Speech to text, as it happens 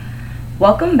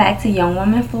Welcome back to Young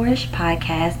Woman Flourish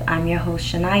podcast. I'm your host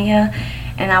Shania,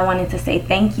 and I wanted to say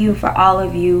thank you for all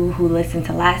of you who listened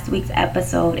to last week's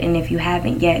episode. And if you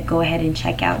haven't yet, go ahead and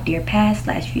check out Dear Past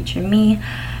 / Future Me,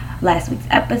 last week's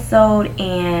episode.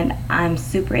 And I'm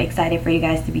super excited for you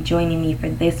guys to be joining me for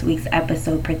this week's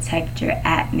episode, Protect Your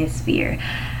Atmosphere.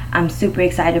 I'm super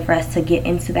excited for us to get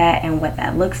into that and what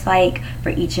that looks like for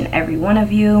each and every one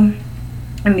of you.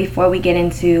 And before we get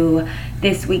into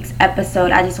this week's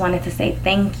episode, I just wanted to say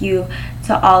thank you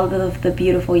to all of the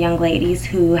beautiful young ladies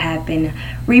who have been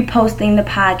reposting the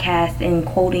podcast and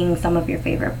quoting some of your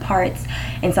favorite parts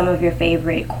and some of your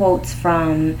favorite quotes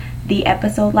from the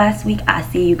episode last week. I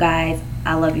see you guys.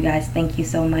 I love you guys. Thank you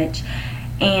so much.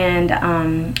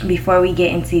 And before we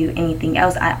get into anything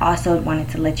else, I also wanted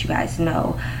to let you guys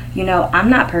know, I'm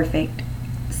not perfect.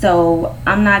 So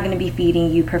I'm not going to be feeding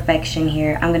you perfection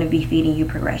here. I'm going to be feeding you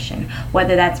progression.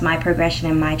 Whether that's my progression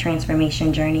and my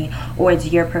transformation journey, or it's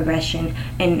your progression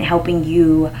and helping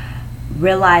you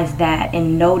realize that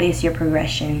and notice your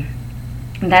progression.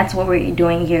 And that's what we're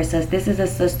doing here. So this is a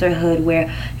sisterhood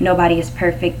where nobody is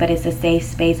perfect, but it's a safe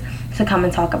space to come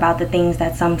and talk about the things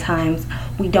that sometimes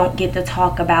we don't get to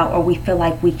talk about, or we feel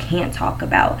like we can't talk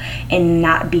about and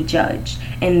not be judged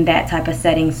in that type of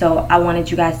setting. So I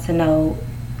wanted you guys to know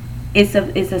it's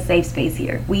a safe space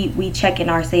here. We check in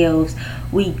ourselves,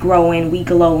 we growing, we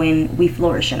glowing, we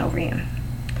flourishing over here.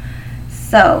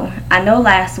 So I know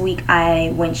last week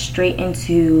I went straight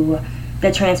into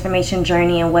the transformation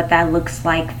journey and what that looks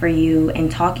like for you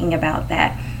and talking about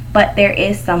that. But there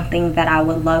is something that I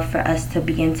would love for us to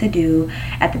begin to do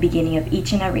at the beginning of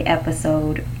each and every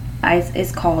episode.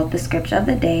 It's called the scripture of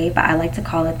the day, but I like to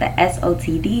call it the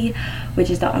SOTD, which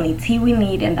is the only tea we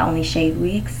need and the only shade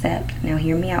we accept. Now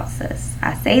hear me out, sis.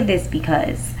 I say this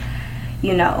because,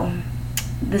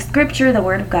 the scripture, the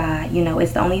word of God,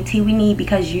 it's the only tea we need,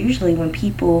 because usually when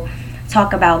people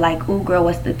talk about like, ooh girl,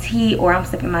 what's the tea? Or I'm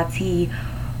sipping my tea.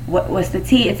 What's the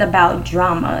tea? It's about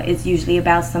drama. It's usually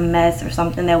about some mess or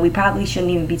something that we probably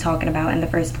shouldn't even be talking about in the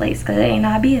first place, because it ain't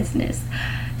our business.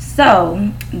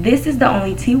 So this is the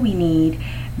only tea we need,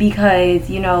 because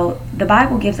the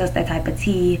Bible gives us that type of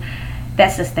tea that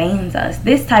sustains us.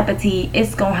 This type of tea,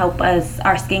 it's gonna help us.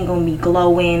 Our skin gonna be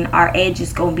glowing, our edge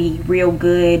is gonna be real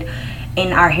good,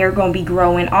 and our hair gonna be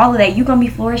growing. All of that, you're gonna be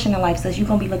flourishing in life, so you're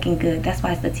gonna be looking good. That's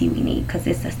why it's the tea we need, because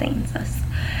it sustains us.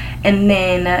 And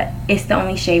then it's the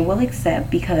only shade we'll accept,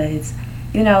 because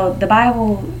the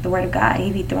Bible, the word of God,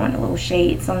 he be throwing a little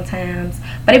shade sometimes.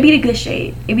 But it be the good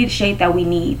shade. It be the shade that we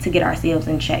need to get ourselves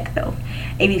in check, though.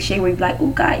 It be the shade where you be like,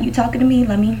 oh, God, you talking to me?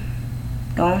 Let me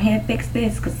go ahead and fix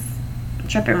this, because I'm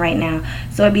tripping right now.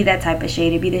 So it be that type of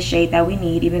shade. It be the shade that we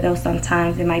need, even though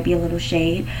sometimes it might be a little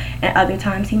shade. And other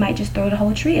times he might just throw the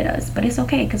whole tree at us. But it's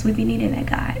okay, because we be needing that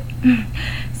God.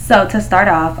 So to start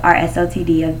off our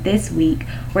SOTD of this week,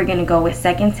 we're going to go with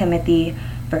 2 Timothy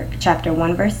chapter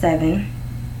 1, verse 7.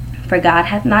 For God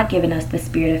hath not given us the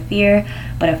spirit of fear,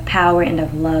 but of power and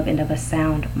of love and of a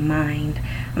sound mind.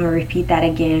 I'm going to repeat that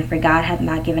again. For God hath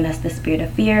not given us the spirit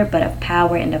of fear, but of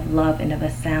power and of love and of a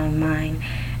sound mind.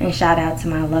 And shout out to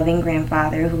my loving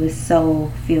grandfather, who is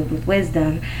so filled with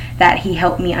wisdom, that he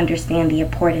helped me understand the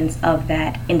importance of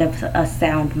that and of a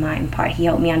sound mind part. He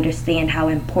helped me understand how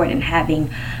important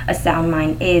having a sound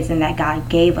mind is, and that God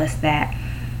gave us that.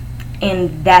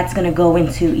 And that's going to go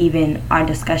into even our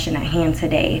discussion at hand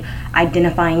today,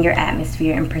 identifying your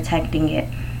atmosphere and protecting it,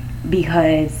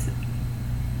 because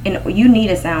you need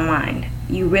a sound mind.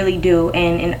 You really do.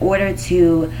 And in order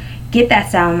to get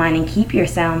that sound mind and keep your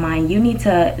sound mind, you need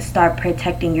to start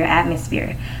protecting your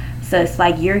atmosphere. So it's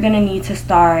like you're going to need to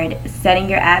start setting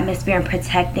your atmosphere and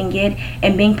protecting it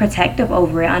and being protective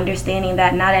over it, understanding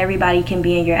that not everybody can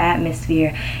be in your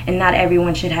atmosphere and not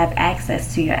everyone should have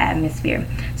access to your atmosphere.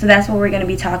 So that's what we're going to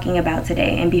be talking about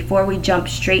today. And before we jump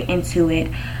straight into it,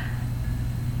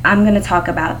 I'm going to talk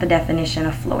about the definition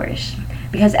of flourish.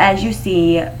 Because as you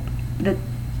see, the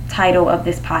title of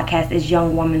this podcast is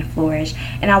Young Woman Flourish,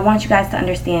 and I want you guys to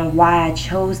understand why I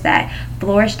chose that.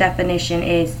 Flourish definition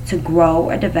is to grow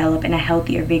or develop in a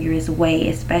healthy or vigorous way,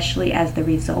 especially as the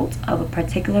result of a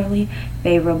particularly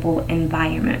favorable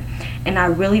environment. And I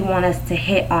really want us to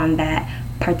hit on that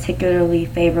particularly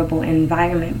favorable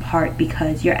environment part,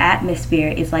 because your atmosphere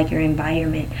is like your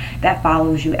environment that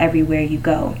follows you everywhere you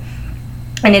go.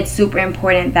 And it's super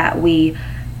important that we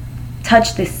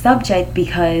touch this subject,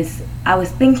 because I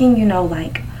was thinking,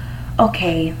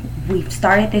 okay, we've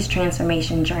started this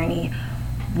transformation journey.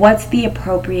 What's the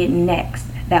appropriate next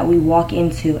that we walk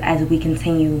into as we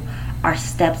continue our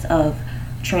steps of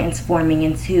transforming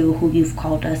into who you've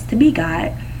called us to be,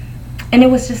 God? And it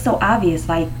was just so obvious,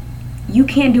 You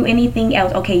can't do anything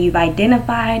else. Okay, you've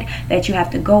identified that you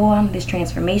have to go on this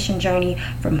transformation journey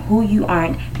from who you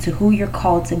aren't to who you're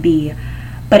called to be.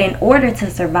 But in order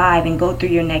to survive and go through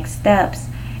your next steps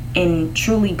and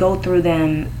truly go through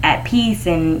them at peace,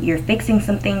 and you're fixing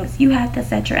some things, you have to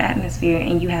set your atmosphere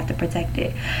and you have to protect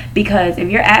it. Because if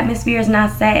your atmosphere is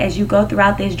not set as you go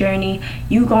throughout this journey,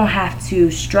 you're going to have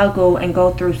to struggle and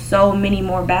go through so many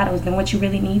more battles than what you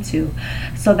really need to.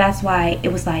 So that's why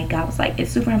it was like, God was like,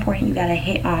 it's super important. You got to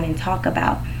hit on and talk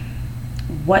about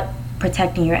what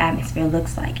protecting your atmosphere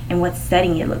looks like and what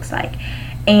setting it looks like.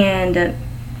 And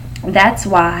that's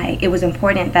why it was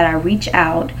important that I reach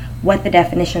out what the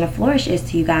definition of flourish is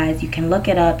to you guys. You can look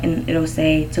it up and it'll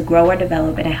say to grow or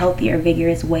develop in a healthy or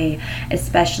vigorous way,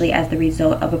 especially as the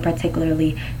result of a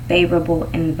particularly favorable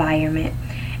environment.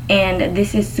 And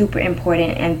this is super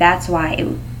important, and that's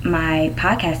why my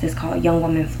podcast is called Young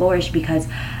Woman Flourish, because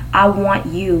I want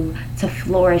you to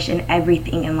flourish in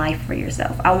everything in life for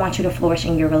yourself. I want you to flourish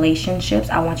in your relationships.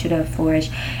 I want you to flourish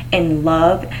in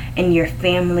love, in your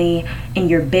family, in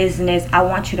your business. I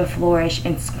want you to flourish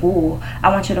in school. I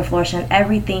want you to flourish in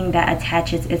everything that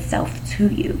attaches itself to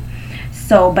you.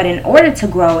 So, but in order to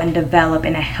grow and develop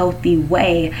in a healthy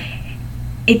way,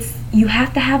 you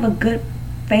have to have a good,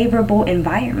 favorable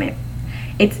environment.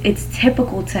 It's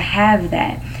typical to have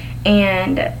that.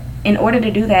 And in order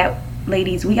to do that,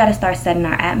 ladies, we got to start setting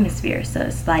our atmosphere. So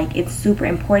it's super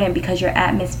important, because your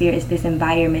atmosphere is this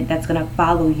environment that's going to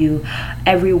follow you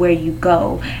everywhere you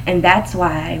go. And that's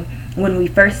why when we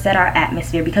first set our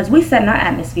atmosphere, because we set in our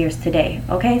atmospheres today,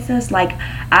 okay? So it's like,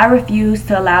 I refuse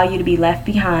to allow you to be left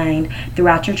behind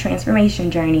throughout your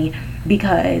transformation journey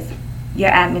because your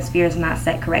atmosphere is not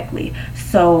set correctly.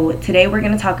 So today we're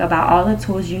going to talk about all the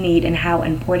tools you need and how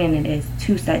important it is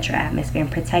to set your atmosphere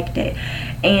and protect it.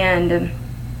 And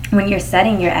when you're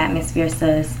setting your atmosphere,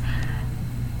 sis,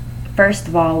 first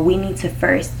of all, we need to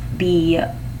first be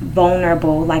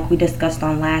vulnerable, like we discussed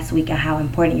on last week, and how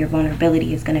important your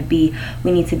vulnerability is going to be.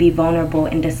 We need to be vulnerable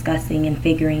in discussing and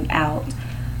figuring out,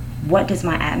 what does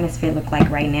my atmosphere look like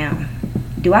right now?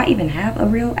 Do I even have a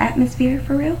real atmosphere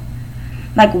for real?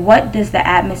 Like, what does the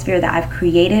atmosphere that I've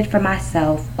created for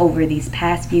myself over these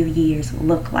past few years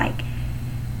look like?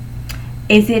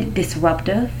 Is it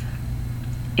disruptive?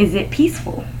 Is it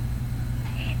peaceful?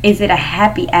 Is it a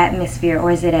happy atmosphere, or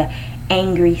is it a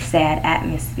angry, sad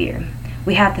atmosphere?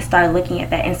 We have to start looking at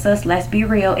that. And so let's be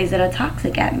real, is it a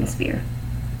toxic atmosphere?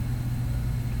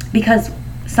 Because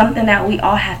something that we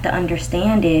all have to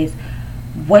understand is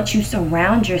what you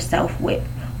surround yourself with,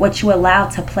 what you allow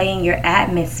to play in your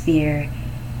atmosphere,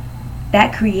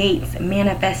 that creates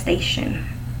manifestation.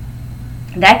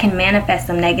 That can manifest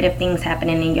some negative things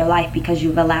happening in your life because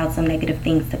you've allowed some negative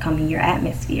things to come in your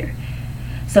atmosphere.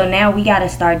 So now we got to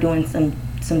start doing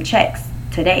some checks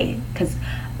today, because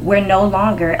we're no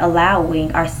longer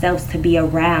allowing ourselves to be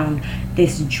around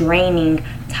this draining,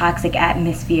 toxic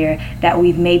atmosphere that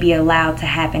we've maybe allowed to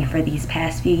happen for these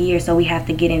past few years. So we have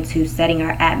to get into setting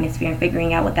our atmosphere and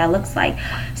figuring out what that looks like.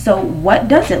 So what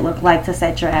does it look like to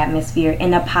set your atmosphere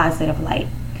in a positive light?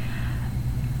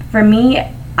 For me,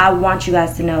 I want you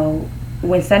guys to know,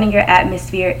 when setting your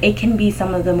atmosphere, it can be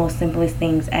some of the most simplest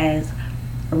things as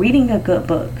reading a good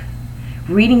book.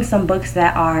 Reading some books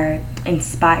that are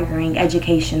inspiring,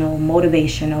 educational,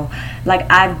 motivational. Like,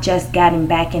 I've just gotten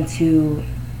back into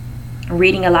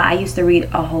reading a lot. I used to read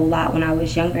a whole lot when I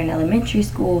was younger in elementary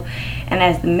school, and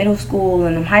as the middle school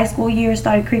and the high school years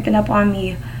started creeping up on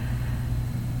me,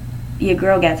 your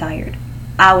girl got tired.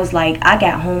 I was like, I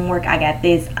got homework, I got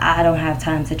this, I don't have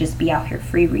time to just be out here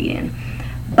free reading.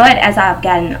 But as I've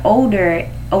gotten older,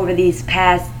 over these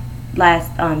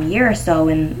last year or so,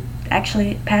 and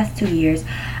actually past 2 years,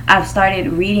 I've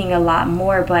started reading a lot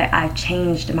more, but I've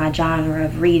changed my genre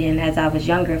of reading. As I was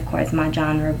younger, of course, my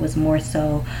genre was more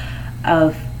so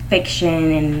of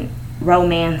fiction and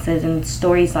romances and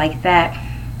stories like that.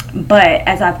 But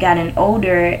as I've gotten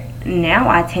older, now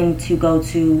I tend to go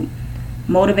to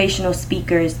motivational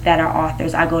speakers that are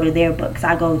authors. I go to their books.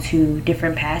 I go to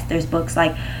different pastors' books.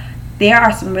 Like, there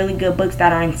are some really good books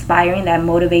that are inspiring, that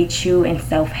motivate you in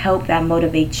self-help, that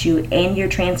motivate you in your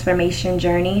transformation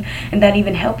journey, and that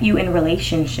even help you in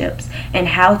relationships and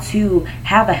how to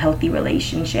have a healthy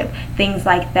relationship, things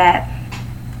like that.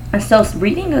 And so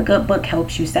reading a good book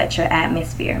helps you set your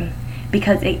atmosphere,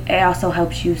 because it also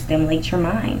helps you stimulate your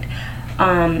mind.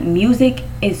 Music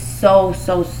is so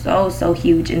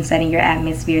huge in setting your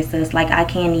atmosphere. So it's like, I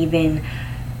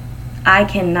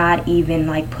cannot even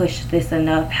like push this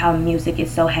enough, how music is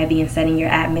so heavy in setting your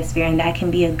atmosphere, and that can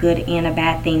be a good and a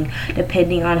bad thing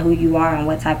depending on who you are and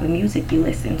what type of music you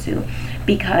listen to.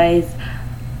 Because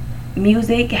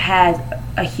music has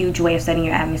a huge way of setting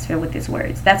your atmosphere with its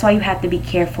words. That's why you have to be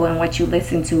careful in what you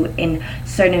listen to in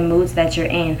certain moods that you're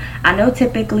in. I know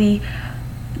typically,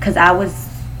 because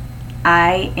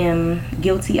I am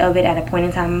guilty of it at a point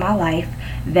in time in my life,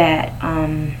 that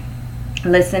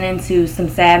listening to some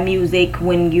sad music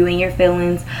when you in your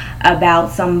feelings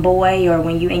about some boy, or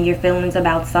when you in your feelings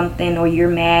about something, or you're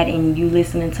mad and you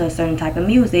listening to a certain type of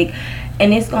music,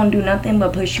 and it's gonna do nothing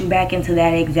but push you back into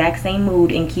that exact same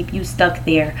mood and keep you stuck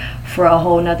there for a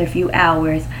whole nother few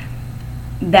hours.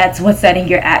 That's what setting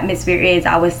your atmosphere is.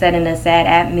 I was setting a sad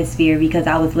atmosphere because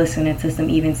I was listening to some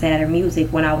even sadder music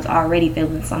when I was already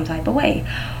feeling some type of way.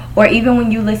 Or even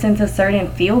when you listen to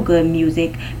certain feel-good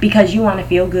music because you want to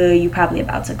feel good, you probably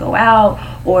about to go out,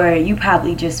 or you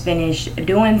probably just finished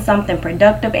doing something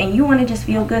productive and you want to just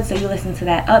feel good, so you listen to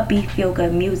that upbeat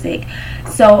feel-good music.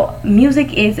 So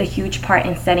music is a huge part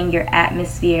in setting your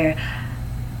atmosphere.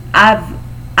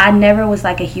 I never was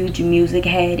like a huge music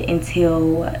head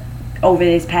until over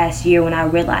this past year, when I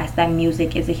realized that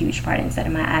music is a huge part in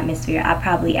setting my atmosphere. I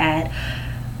probably add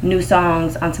new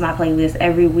songs onto my playlist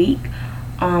every week,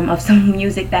 of some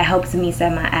music that helps me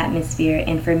set my atmosphere.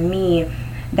 And for me,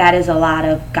 that is a lot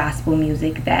of gospel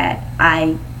music that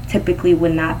I typically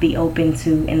would not be open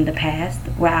to in the past,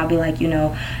 where I'll be like,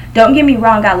 don't get me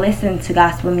wrong, I listened to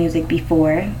gospel music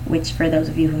before, which for those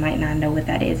of you who might not know what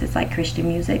that is, it's like Christian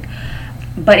music.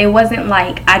 But it wasn't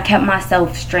like I kept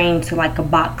myself strained to like a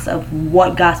box of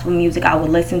what gospel music I would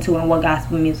listen to and what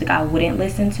gospel music I wouldn't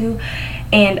listen to.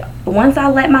 And once I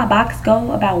let my box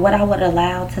go about what I would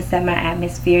allow to set my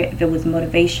atmosphere, if it was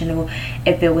motivational,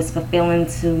 if it was fulfilling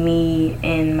to me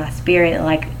in my spirit,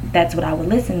 like that's what I would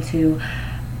listen to.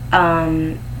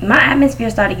 My atmosphere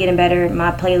started getting better.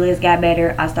 My playlist got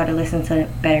better. I started listening to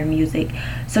better music.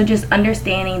 So just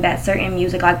understanding that certain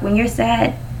music, like when you're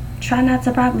sad, try not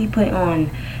to probably put on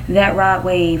that Rod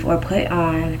Wave or put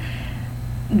on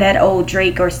that old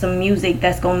Drake or some music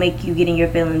that's gonna make you get in your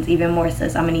feelings even more.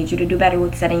 Sis, I'm gonna need you to do better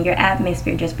with setting your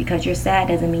atmosphere. Just because you're sad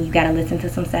doesn't mean you gotta listen to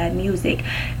some sad music.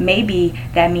 Maybe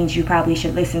that means you probably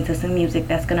should listen to some music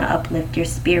that's gonna uplift your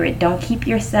spirit. Don't keep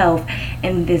yourself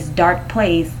in this dark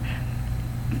place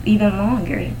even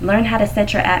longer. Learn how to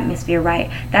set your atmosphere right.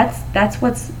 That's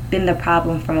what's been the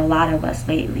problem for a lot of us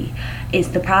lately.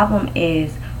 The problem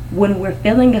is when we're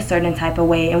feeling a certain type of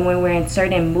way and when we're in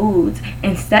certain moods,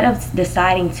 instead of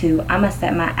deciding to, I'm going to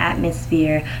set my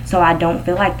atmosphere so I don't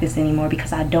feel like this anymore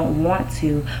because I don't want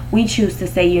to, we choose to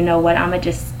say, you know what, I'm going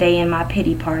to just stay in my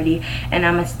pity party and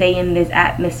I'm going to stay in this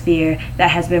atmosphere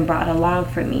that has been brought along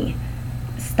for me.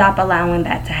 Stop allowing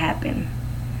that to happen.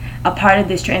 A part of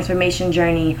this transformation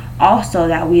journey also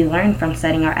that we learn from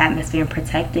setting our atmosphere and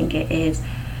protecting it is,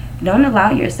 don't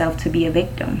allow yourself to be a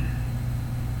victim.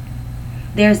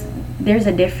 There's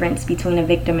a difference between a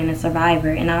victim and a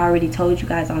survivor, and I already told you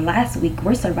guys on last week,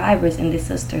 we're survivors in this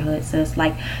sisterhood. So it's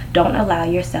like, don't allow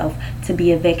yourself to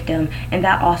be a victim. And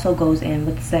that also goes in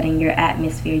with setting your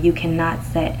atmosphere. You cannot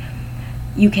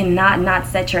not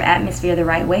set your atmosphere the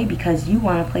right way because you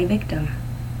want to play victim.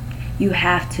 You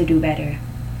have to do better.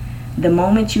 The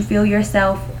moment you feel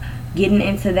yourself getting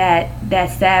into that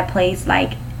sad place,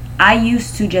 like I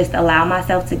used to just allow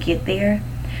myself to get there.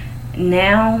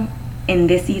 Now in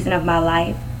this season of my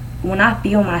life, when I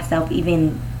feel myself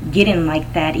even getting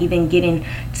like that, even getting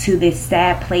to this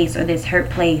sad place or this hurt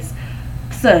place,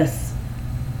 sis,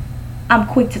 I'm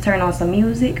quick to turn on some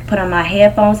music, put on my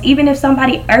headphones. Even if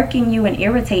somebody irking you and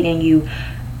irritating you,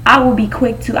 I will be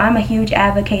quick to, I'm a huge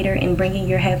advocate in bringing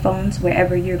your headphones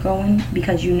wherever you're going,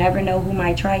 because you never know who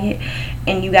might try it.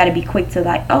 And you got to be quick to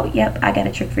like, oh, yep, I got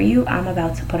a trick for you. I'm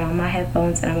about to put on my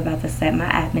headphones and I'm about to set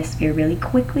my atmosphere really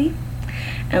quickly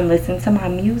and listen to my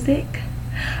music.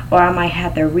 Or I might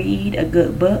have to read a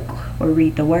good book or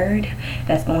read the word.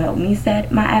 That's going to help me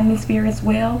set my atmosphere as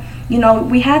well.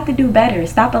 We have to do better.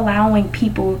 Stop allowing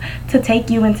people to take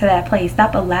you into that place.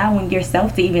 Stop allowing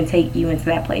yourself to even take you into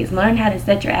that place. Learn how to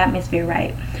set your atmosphere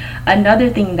right. Another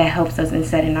thing that helps us in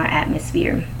setting our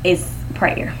atmosphere is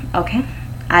prayer, okay?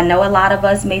 I know a lot of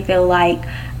us may feel like,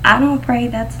 I don't pray,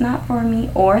 that's not for me.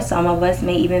 Or some of us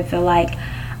may even feel like,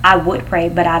 I would pray,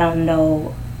 but I don't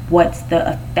know what's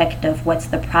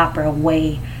the proper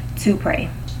way to pray.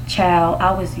 Child,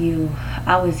 I was you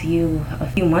a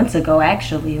few months ago,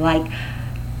 actually. Like,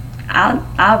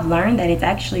 I've learned that it's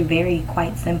actually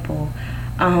quite simple.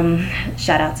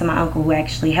 Shout out to my uncle who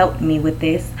actually helped me with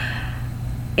this.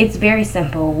 It's very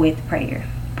simple with prayer.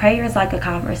 Prayer is like a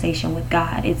conversation with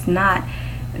God. It's not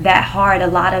that hard. A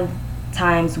lot of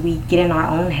times we get in our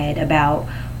own head about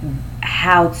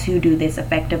how to do this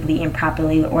effectively and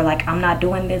properly, or like I'm not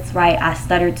doing this right, I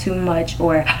stuttered too much,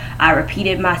 or I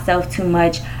repeated myself too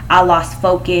much, I lost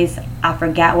focus, I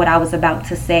forgot what I was about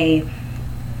to say.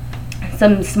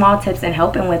 Some small tips in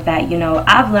helping with that,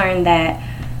 I've learned that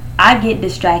I get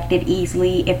distracted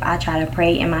easily if I try to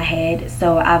pray in my head,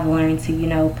 so I've learned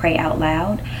to pray out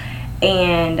loud.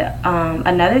 And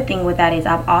another thing with that is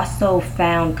I've also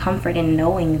found comfort in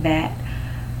knowing that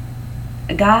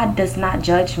God does not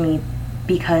judge me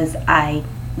because I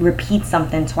repeat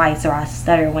something twice or I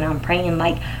stutter when I'm praying.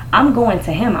 Like, I'm going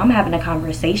to him, I'm having a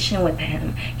conversation with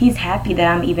him. He's happy that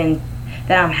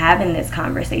I'm having this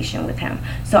conversation with him.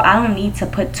 So I don't need to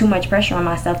put too much pressure on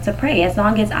myself to pray. As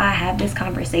long as I have this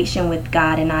conversation with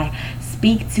God and I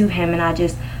speak to him and I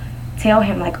just tell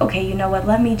him, like, okay, you know what,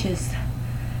 let me just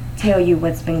tell you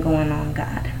what's been going on,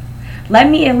 God. Let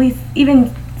me at least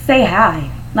even say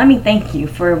hi. Let me thank you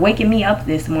for waking me up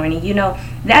this morning.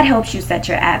 That helps you set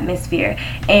your atmosphere.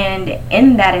 And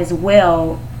in that as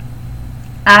well,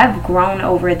 I've grown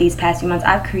over these past few months.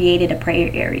 I've created a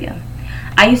prayer area.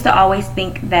 I used to always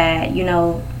think that,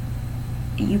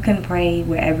 you can pray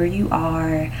wherever you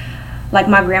are. Like,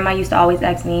 my grandma used to always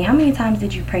ask me, how many times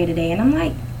did you pray today? And I'm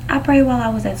like, I prayed while I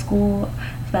was at school.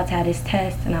 I was about to have this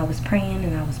test, and I was praying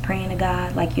to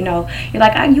God. Like, you're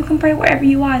like, you can pray wherever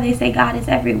you are. They say God is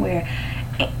everywhere.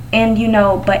 And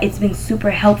but it's been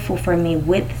super helpful for me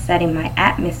with setting my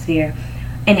atmosphere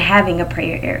and having a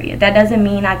prayer area. That doesn't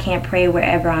mean I can't pray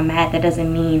wherever I'm at. That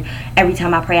doesn't mean every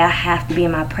time I pray I have to be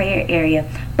in my prayer area.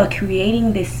 But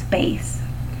creating this space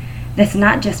that's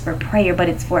not just for prayer, but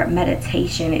it's for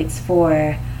meditation. It's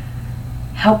for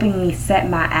helping me set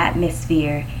my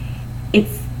atmosphere.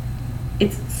 It's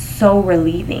so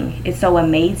relieving. It's so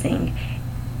amazing.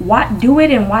 Do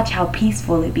it and watch how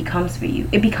peaceful it becomes for you.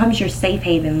 It becomes your safe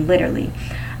haven, literally.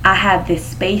 I have this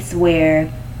space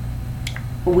where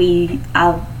you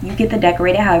get to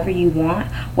decorate it however you want,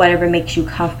 whatever makes you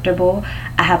comfortable.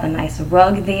 I have a nice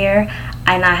rug there,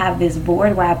 and I have this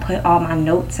board where I put all my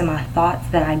notes and my thoughts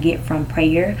that I get from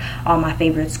prayer, all my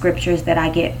favorite scriptures that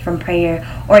I get from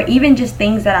prayer, or even just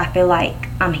things that I feel like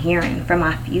I'm hearing from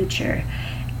my future,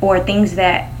 or things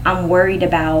that I'm worried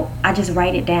about. I just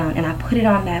write it down and I put it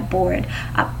on that board.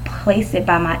 I place it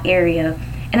by my area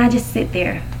and I just sit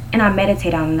there and I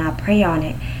meditate on it and I pray on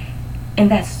it.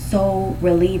 And that's so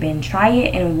relieving. Try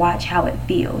it and watch how it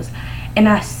feels. And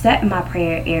I set my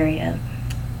prayer area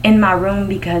in my room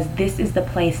because this is the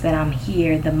place that I'm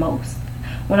here the most.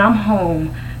 When I'm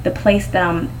home, the place that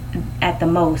I'm at the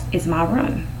most is my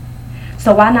room.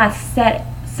 So why not set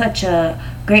such a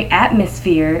great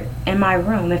atmosphere in my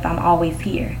room if I'm always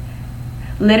here?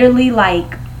 Literally,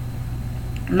 like,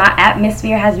 my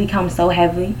atmosphere has become so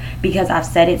heavy because I've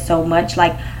said it so much.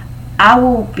 Like, I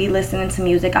will be listening to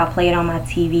music, I'll play it on my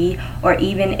TV, or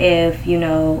even if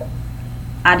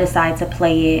I decide to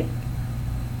play it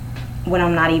when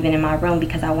I'm not even in my room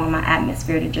because I want my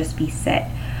atmosphere to just be set.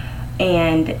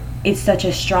 And it's such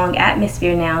a strong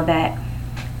atmosphere now that,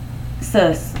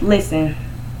 sis, listen,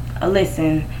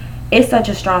 it's such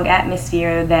a strong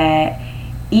atmosphere that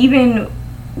even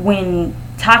when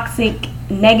toxic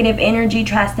negative energy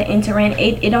tries to enter in,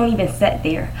 it don't even sit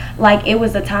there. Like, it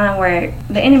was a time where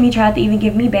the enemy tried to even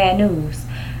give me bad news.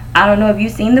 I don't know if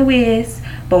you've seen The Wiz,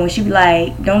 but when she be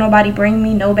like, don't nobody bring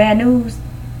me no bad news,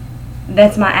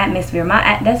 that's my atmosphere.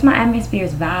 That's my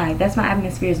atmosphere's vibe. That's my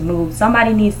atmosphere's mood.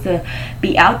 Somebody needs to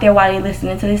be out there while they're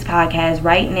listening to this podcast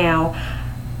right now.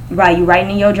 Right, you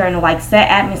writing in your journal, like, set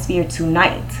atmosphere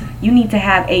tonight. You need to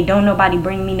have a don't nobody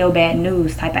bring me no bad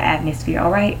news type of atmosphere,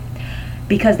 all right?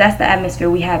 Because that's the atmosphere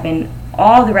we have in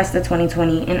all the rest of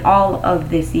 2020 and all of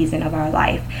this season of our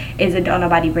life, is a don't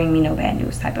nobody bring me no bad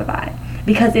news type of vibe.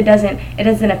 Because it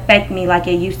doesn't affect me like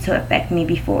it used to affect me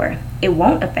before. It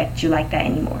won't affect you like that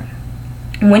anymore.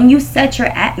 When you set your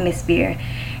atmosphere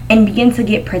and begin to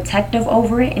get protective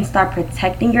over it and start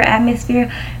protecting your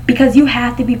atmosphere, because you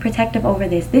have to be protective over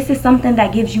this. This is something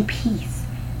that gives you peace.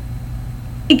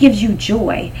 It gives you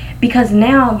joy, because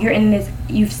now you're in this,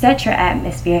 you've set your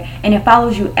atmosphere and it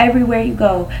follows you everywhere you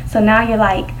go. So now you're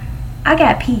like, I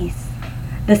got peace.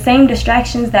 The same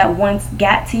distractions that once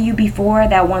got to you before,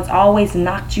 that once always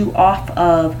knocked you off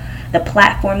of the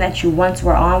platform that you once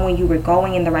were on when you were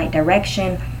going in the right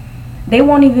direction, they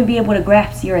won't even be able to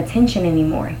grasp your attention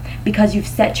anymore, because you've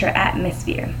set your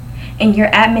atmosphere. And your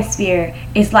atmosphere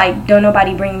is like, don't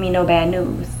nobody bring me no bad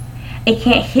news. It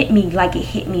can't hit me like it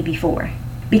hit me before,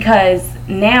 because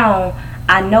now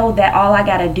I know that all I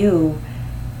gotta do,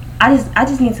 I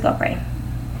just need to go pray.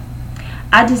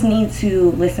 I just need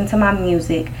to listen to my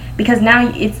music, because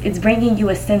now it's bringing you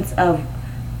a sense of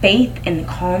faith and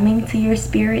calming to your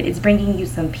spirit. It's bringing you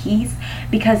some peace,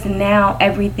 because now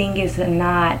everything is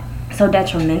not so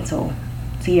detrimental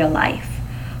to your life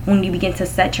when you begin to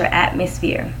set your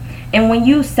atmosphere. And when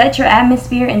you set your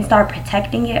atmosphere and start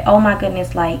protecting it, oh my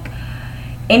goodness, like,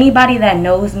 anybody that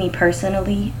knows me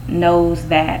personally knows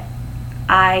that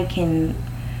I can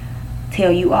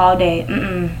tell you all day,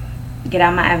 get out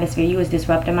of my atmosphere. You was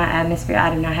disrupting my atmosphere.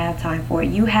 I do not have time for it.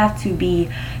 You have to be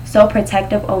so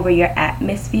protective over your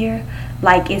atmosphere,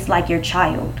 like it's like your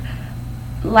child.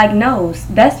 Like, no,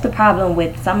 that's the problem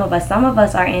with some of us. Some of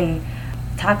us are in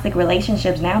toxic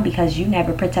relationships now because you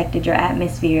never protected your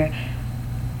atmosphere.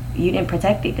 You didn't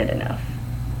protect it good enough.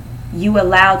 You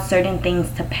allowed certain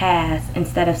things to pass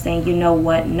instead of saying, you know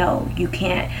what, no, you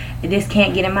can't, this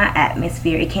can't get in my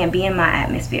atmosphere. It can't be in my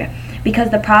atmosphere.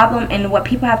 Because the problem, and what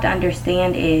people have to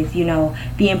understand is, you know,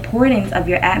 the importance of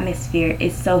your atmosphere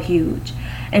is so huge.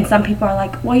 And some people are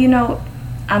like, well, you know,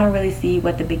 I don't really see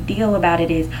what the big deal about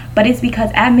it is. But it's because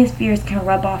atmospheres can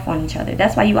rub off on each other.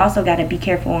 That's why you also got to be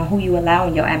careful on who you allow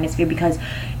in your atmosphere, because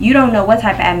you don't know what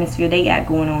type of atmosphere they got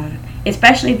going on.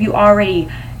 Especially if you already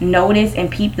notice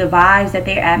and peep the vibes that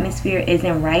their atmosphere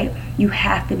isn't right. You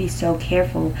have to be so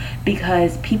careful,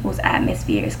 because people's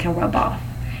atmospheres can rub off.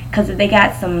 Because if they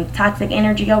got some toxic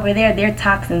energy over there, their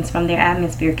toxins from their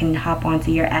atmosphere can hop onto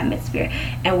your atmosphere.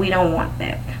 And we don't want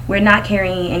that. We're not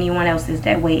carrying anyone else's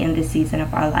that way in this season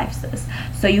of our lives, sis.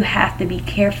 So you have to be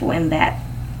careful in that.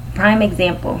 Prime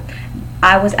example,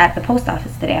 I was at the post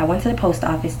office today. I went to the post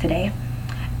office today.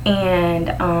 And,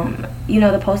 you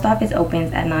know, the post office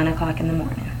opens at 9 o'clock in the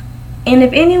morning. And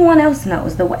if anyone else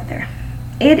knows the weather,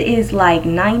 it is like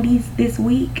 90s this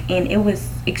week, and it was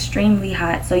extremely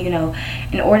hot. So, you know,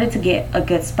 in order to get a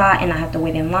good spot and not have to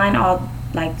wait in line all,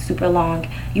 like, super long,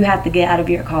 you have to get out of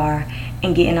your car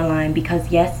and get in a line.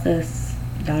 Because, yes, sis,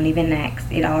 don't even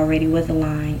ask. It already was a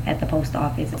line at the post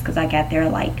office, because I got there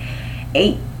like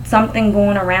 8 something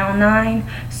going around 9.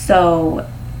 So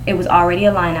it was already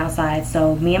a line outside.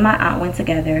 So me and my aunt went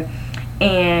together,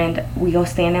 and we go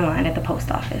stand in line at the post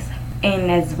office.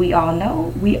 And as we all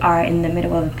know, we are in the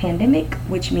middle of a pandemic,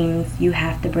 which means you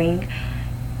have to bring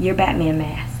your Batman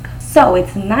mask. So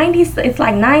it's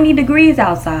like 90 degrees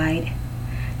outside.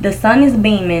 The sun is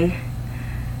beaming,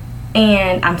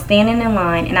 and I'm standing in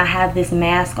line, and I have this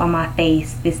mask on my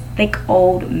face, this thick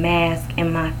old mask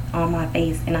on my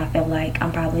face, and I feel like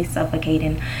I'm probably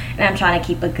suffocating. And I'm trying to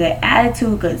keep a good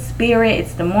attitude, good spirit.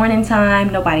 It's the morning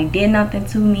time. Nobody did nothing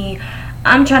to me.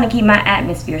 I'm trying to keep my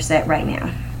atmosphere set right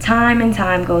now. Time and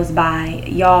time goes by.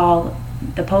 Y'all,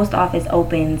 the post office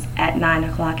opens at 9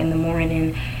 o'clock in the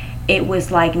morning. It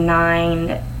was like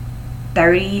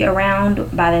 9:30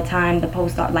 around by the time the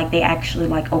post office, like, they actually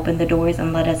like opened the doors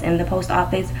and let us in the post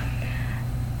office.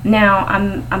 Now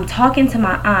I'm talking to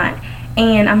my aunt,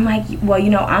 and I'm like, well,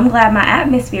 you know, I'm glad my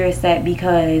atmosphere is set,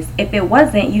 because if it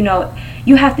wasn't, you know,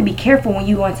 you have to be careful when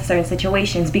you go into certain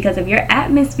situations, because if your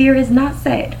atmosphere is not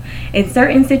set in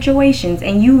certain situations,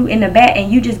 and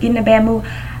you just get in a bad mood,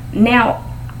 now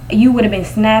you would have been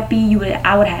snappy,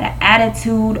 I would have had an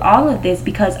attitude, all of this,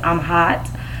 because I'm hot,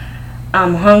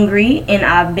 I'm hungry, and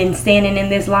I've been standing in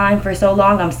this line for so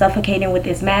long, I'm suffocating with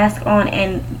this mask on,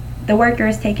 and the worker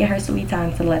is taking her sweet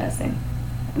time to let us in.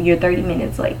 You're 30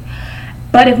 minutes late.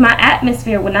 But if my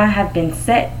atmosphere would not have been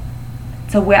set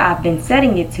to where I've been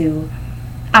setting it to,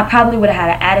 I probably would have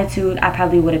had an attitude. I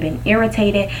probably would have been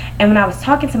irritated. And when I was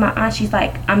talking to my aunt, she's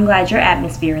like, I'm glad your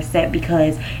atmosphere is set,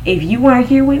 because if you weren't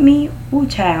here with me, ooh,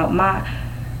 child,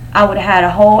 I would have had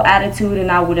a whole attitude, and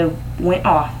I would have went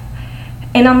off.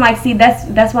 And I'm like, see,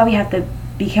 that's why we have to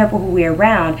be careful who we're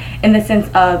around, in the sense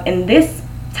of, in this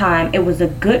time, it was a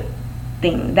good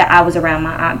thing that I was around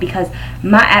my aunt, because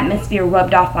my atmosphere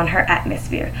rubbed off on her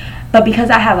atmosphere. But because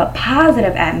I have a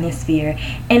positive atmosphere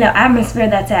and an atmosphere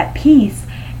that's at peace,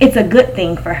 it's a good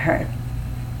thing for her.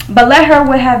 But let her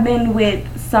would have been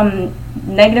with some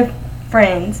negative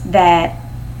friends that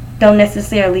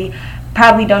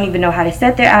probably don't even know how to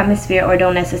set their atmosphere, or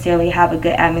don't necessarily have a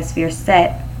good atmosphere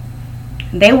set.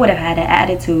 They would have had an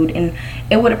attitude, and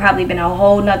it would have probably been a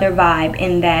whole nother vibe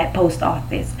in that post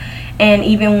office. And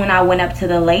even when I went up to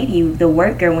the lady, the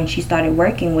worker, when she started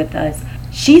working with us,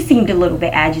 she seemed a little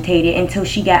bit agitated until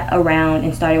she got around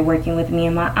and started working with me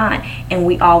and my aunt. And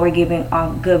we all were giving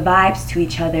off good vibes to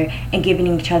each other and giving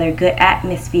each other good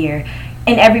atmosphere.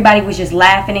 And everybody was just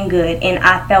laughing and good. And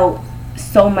I felt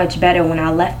so much better when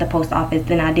I left the post office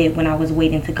than I did when I was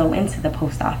waiting to go into the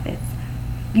post office.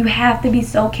 You have to be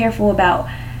so careful about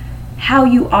how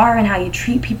you are and how you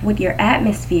treat people with your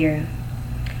atmosphere.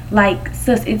 Like,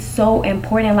 sis, it's so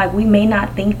important. Like, we may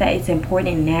not think that it's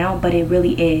important now, but it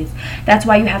really is. That's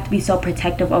why you have to be so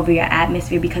protective over your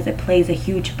atmosphere, because it plays a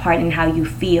huge part in how you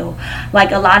feel.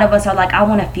 Like, a lot of us are like, I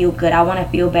want to feel good, I want to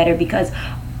feel better, because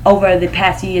over the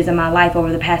past few years of my life,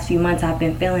 over the past few months, I've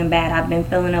been feeling bad. I've been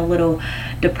feeling a little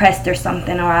depressed or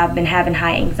something, or I've been having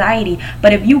high anxiety.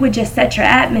 But if you would just set your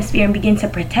atmosphere and begin to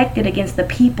protect it against the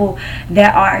people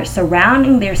that are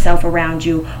surrounding themselves around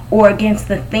you, or against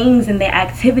the things and the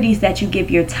activities that you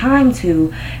give your time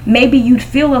to, maybe you'd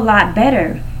feel a lot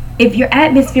better if your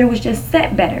atmosphere was just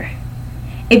set better.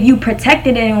 If you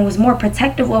protected it and was more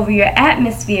protective over your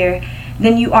atmosphere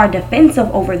than you are defensive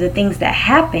over the things that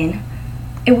happen,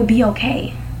 it would be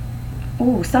okay.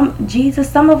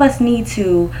 Some of us need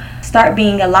to start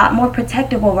being a lot more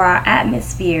protective over our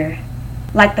atmosphere,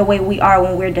 like the way we are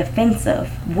when we're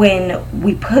defensive, when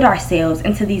we put ourselves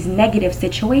into these negative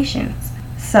situations.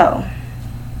 So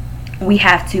we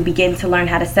have to begin to learn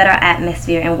how to set our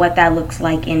atmosphere, and what that looks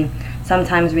like in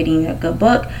sometimes reading a good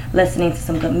book, listening to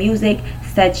some good music,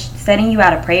 setting you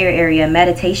out a prayer area,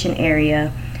 meditation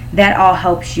area. That all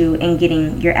helps you in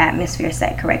getting your atmosphere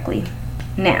set correctly.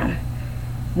 Now,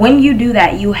 when you do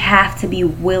that, you have to be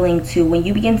willing to, when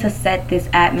you begin to set this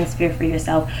atmosphere for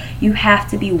yourself, you have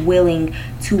to be willing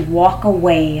to walk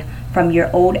away from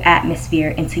your old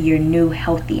atmosphere into your new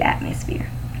healthy atmosphere.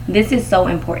 This is so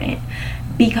important,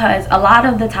 because a lot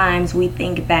of the times we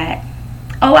think that,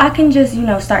 I can just,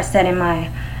 start setting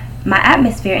my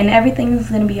atmosphere and everything's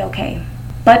going to be okay.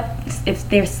 But if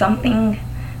there's something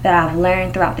that I've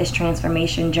learned throughout this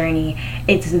transformation journey,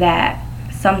 it's that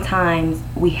sometimes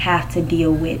we have to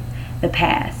deal with the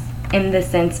past, in the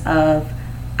sense of,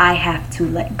 I have to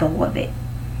let go of it.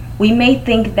 We may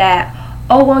think that,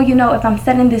 if I'm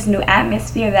setting this new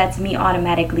atmosphere, that's me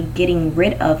automatically getting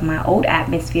rid of my old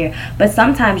atmosphere. But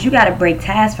sometimes you got to break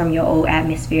ties from your old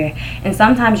atmosphere. And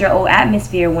sometimes your old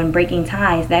atmosphere, when breaking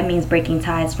ties, that means breaking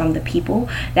ties from the people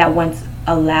that once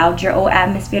allowed your old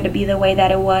atmosphere to be the way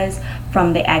that it was,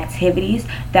 from the activities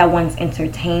that once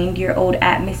entertained your old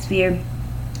atmosphere.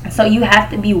 So you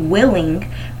have to be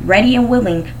ready and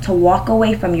willing to walk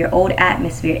away from your old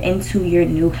atmosphere into your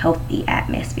new healthy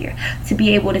atmosphere. To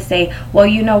be able to say, well,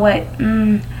 you know what?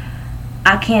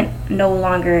 I can't no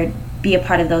longer be a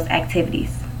part of those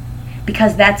activities,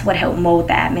 because that's what helped mold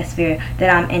the atmosphere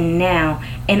that I'm in now.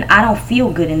 And I don't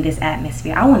feel good in this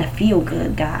atmosphere. I want to feel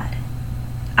good, God.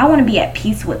 I want to be at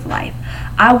peace with life.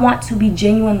 I want to be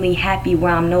genuinely happy,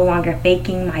 where I'm no longer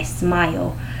faking my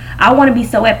smile. I want to be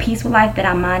so at peace with life that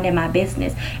I'm minding my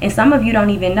business. And some of you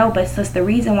don't even know, but sis, the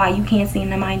reason why you can't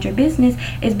seem to mind your business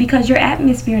is because your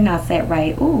atmosphere not set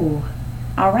right. All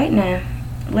right now.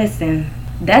 Listen,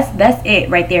 that's it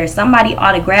right there. Somebody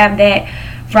ought to grab that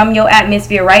from your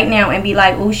atmosphere right now and be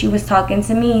like, she was talking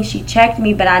to me. She checked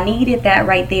me, but I needed that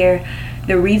right there.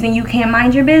 The reason you can't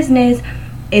mind your business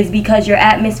is because your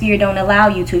atmosphere don't allow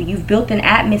you to. You've built an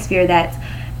atmosphere that's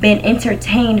been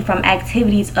entertained from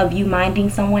activities of you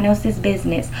minding someone else's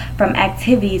business, from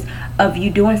activities of you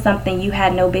doing something you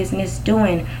had no business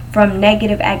doing, from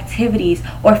negative activities,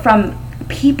 or from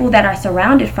people that are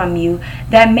surrounded from you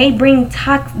that may bring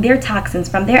their toxins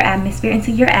from their atmosphere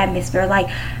into your atmosphere. Like,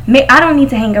 I don't need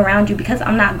to hang around you because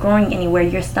I'm not growing anywhere.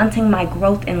 You're stunting my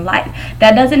growth in life.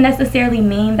 That doesn't necessarily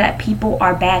mean that people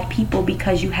are bad people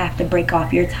because you have to break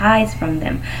off your ties from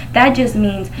them. That just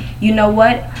means, you know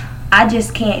what? I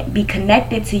just can't be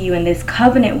connected to you in this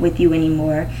covenant with you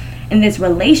anymore, in this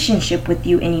relationship with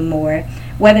you anymore,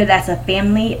 whether that's a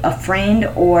family, a friend,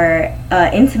 or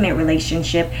an intimate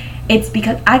relationship. It's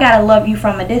because I gotta love you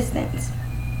from a distance,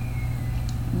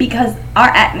 because our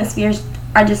atmospheres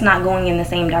are just not going in the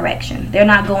same direction. They're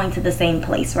not going to the same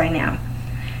place right now.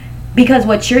 Because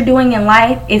what you're doing in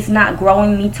life is not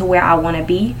growing me to where I want to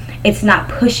be. It's not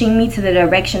pushing me to the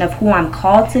direction of who I'm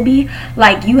called to be.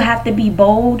 Like, you have to be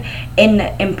bold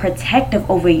and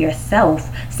protective over yourself.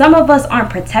 Some of us aren't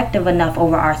protective enough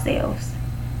over ourselves.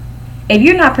 If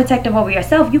you're not protective over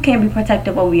yourself, you can't be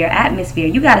protective over your atmosphere.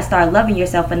 You got to start loving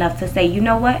yourself enough to say, you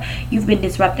know what? You've been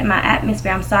disrupting my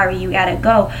atmosphere. I'm sorry. You got to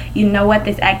go. You know what?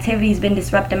 This activity's been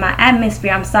disrupting my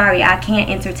atmosphere. I'm sorry. I can't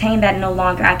entertain that no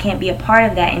longer. I can't be a part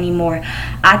of that anymore.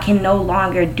 I can no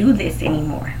longer do this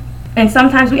anymore. And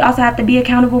sometimes we also have to be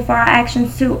accountable for our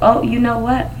actions too. You know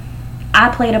what? I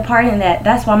played a part in that.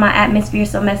 That's why my atmosphere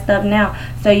is so messed up now.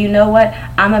 So you know what?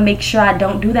 I'm going to make sure I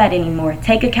don't do that anymore.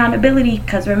 Take accountability,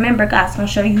 because remember, God's going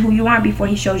to show you who you are before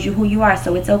he shows you who you are.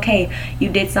 So it's okay. You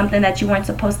did something that you weren't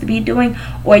supposed to be doing,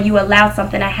 or you allowed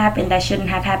something to happen that shouldn't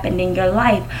have happened in your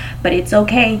life. But it's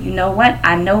okay. You know what?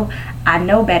 I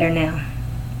know better now.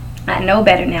 I know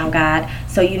better now, God.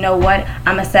 So you know what?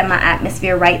 I'm going to set my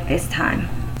atmosphere right this time.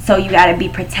 So you got to be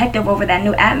protective over that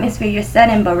new atmosphere you're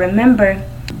setting. But remember,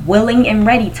 willing and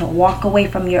ready to walk away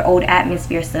from your old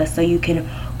atmosphere, sis, so you can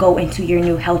go into your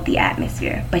new healthy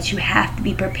atmosphere. But you have to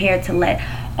be prepared to let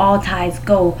all ties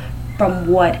go from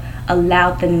what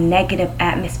allowed the negative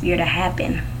atmosphere to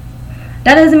happen.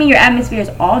 That doesn't mean your atmosphere is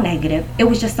all negative. It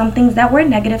was just some things that were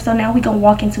negative. So now we can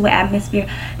walk into an atmosphere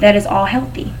that is all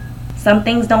healthy. Some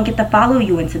things don't get to follow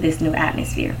you into this new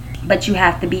atmosphere, but you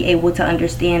have to be able to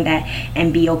understand that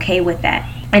and be okay with that.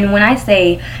 And when I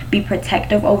say be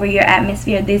protective over your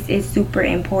atmosphere, this is super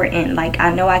important. Like,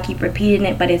 I know I keep repeating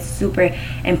it, but it's super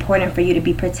important for you to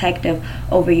be protective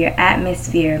over your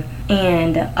atmosphere.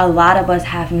 And a lot of us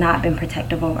have not been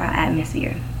protective over our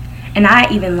atmosphere. And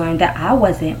I even learned that I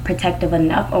wasn't protective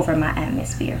enough over my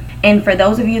atmosphere. And for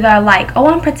those of you that are like, oh,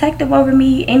 I'm protective over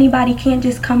me, anybody can't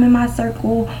just come in my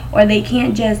circle, or they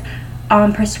can't just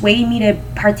persuade me to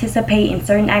participate in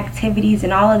certain activities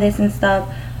and all of this and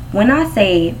stuff. When I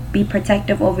say be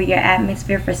protective over your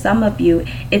atmosphere, for some of you,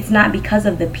 it's not because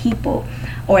of the people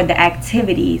or the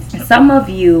activities. Some of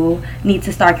you need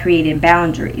to start creating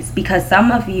boundaries, because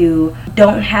some of you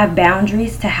don't have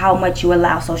boundaries to how much you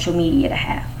allow social media to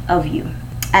have of you.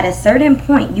 At a certain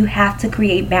point, you have to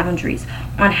create boundaries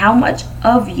on how much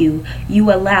of you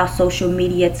allow social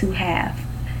media to have.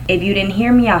 If you didn't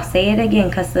hear me, I'll say it again,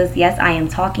 because yes, I am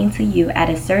talking to you. At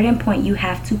a certain point, you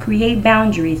have to create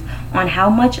boundaries on how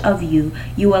much of you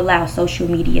allow social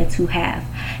media to have.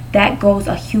 That goes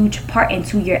a huge part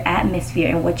into your atmosphere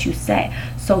and what you set.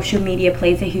 Social media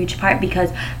plays a huge part,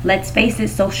 because let's face it,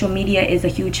 social media is a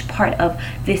huge part of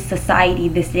this society,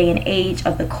 this day and age,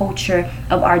 of the culture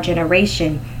of our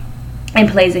generation, and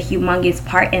plays a humongous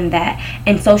part in that.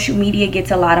 And social media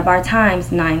gets a lot of our time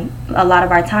 9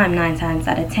 times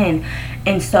out of 10.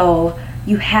 And so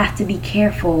you have to be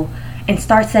careful and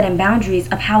start setting boundaries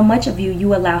of how much of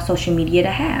you allow social media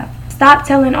to have. Stop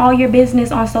telling all your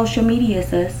business on social media,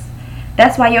 sis.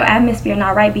 That's why your atmosphere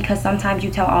not right, because sometimes you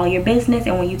tell all your business,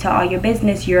 and when you tell all your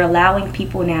business, you're allowing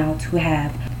people now to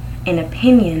have an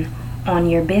opinion on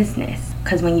your business.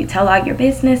 Because when you tell all your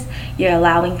business, you're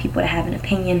allowing people to have an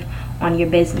opinion on your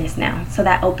business now. So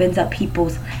that opens up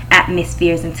people's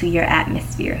atmospheres into your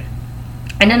atmosphere.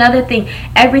 And another thing,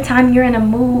 every time you're in a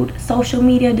mood, social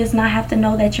media does not have to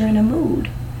know that you're in a mood.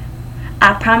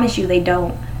 I promise you they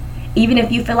don't. Even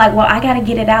if you feel like, well, I gotta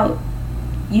get it out.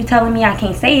 You telling me I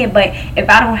can't say it, but if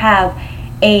I don't have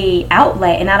a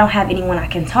outlet and I don't have anyone I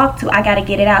can talk to, I gotta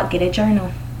get it out. Get a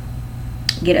journal.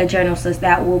 Get a journal, sis.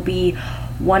 That will be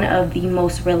one of the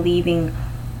most relieving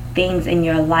things in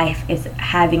your life, is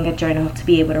having a journal to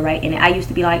be able to write in it. I used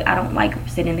to be like, I don't like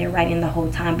sitting there writing the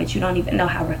whole time, but you don't even know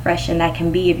how refreshing that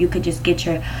can be if you could just get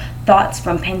your thoughts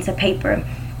from pen to paper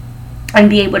and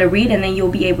be able to read, and then you'll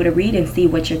be able to read and see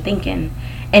what you're thinking.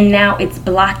 And now it's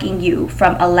blocking you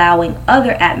from allowing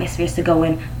other atmospheres to go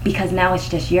in, because now it's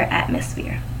just your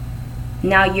atmosphere.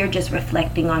 Now you're just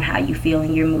reflecting on how you feel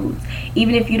in your moods.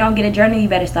 Even if you don't get a journal, you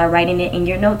better start writing it in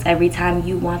your notes every time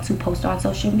you want to post on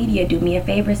social media. Do me a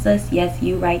favor, sis. Yes,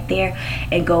 you right there.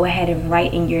 And go ahead and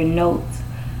write in your notes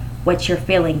what you're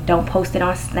feeling. Don't post it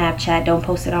on Snapchat. Don't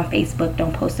post it on Facebook.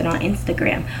 Don't post it on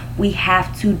Instagram. We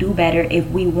have to do better if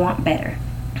we want better.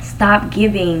 Stop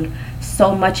giving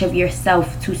so much of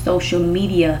yourself to social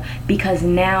media, because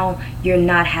now you're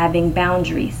not having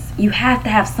boundaries. You have to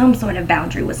have some sort of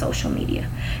boundary with social media,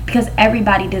 because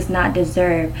everybody does not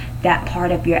deserve that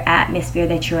part of your atmosphere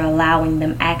that you're allowing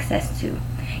them access to.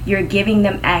 You're giving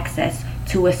them access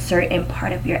to a certain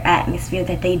part of your atmosphere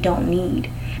that they don't need,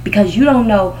 because you don't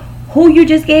know who you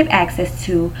just gave access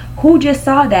to, who just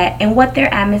saw that, and what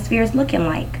their atmosphere is looking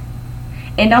like.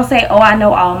 And don't say, oh, I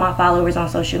know all my followers on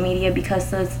social media, because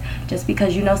sis, just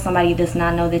because you know somebody does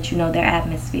not know that you know their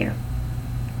atmosphere.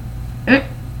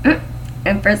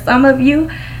 And for some of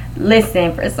you,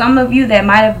 listen, for some of you that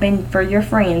might have been for your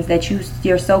friends,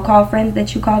 your so-called friends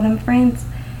that you call them friends,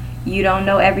 you don't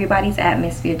know everybody's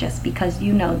atmosphere just because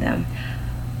you know them.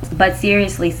 But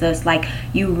seriously, sis, like,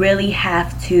 you really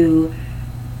have to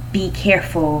be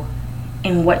careful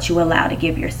in what you allow to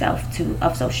give yourself to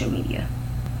of social media.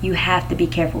 You have to be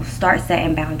careful. Start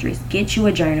setting boundaries. Get you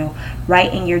a journal.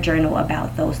 Write in your journal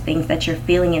about those things that you're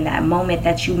feeling in that moment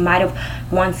that you might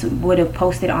have once would have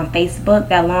posted on Facebook,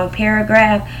 that long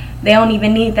paragraph. They don't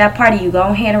even need that part of you. Go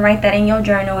ahead and write that in your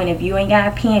journal. And if you ain't got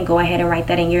a pen, go ahead and write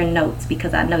that in your notes,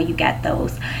 because I know you got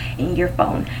those in your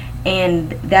phone. And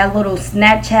that little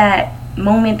Snapchat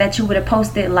moment that you would have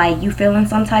posted, like you feeling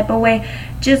some type of way,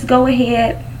 just go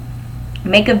ahead,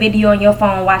 Make a video on your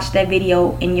phone, watch that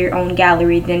video in your own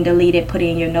gallery, then delete it, put it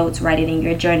in your notes, write it in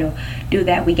your journal. Do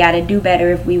that. We got to do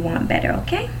better if we want better,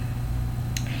 okay?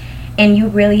 And you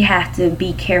really have to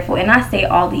be careful. And I say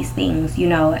all these things,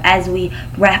 as we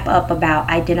wrap up about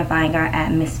identifying our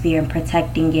atmosphere and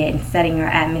protecting it and setting our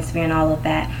atmosphere and all of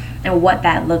that and what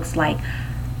that looks like.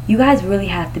 You guys really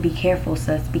have to be careful,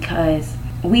 sis, because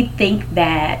we think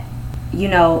that,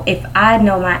 if I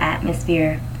know my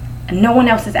atmosphere, no one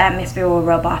else's atmosphere will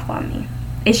rub off on me.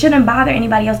 It shouldn't bother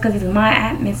anybody else because it's my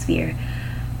atmosphere.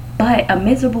 But a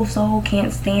miserable soul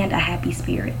can't stand a happy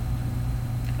spirit.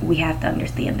 We have to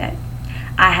understand that.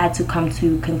 I had to come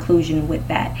to conclusion with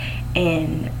that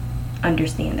and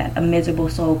understand that a miserable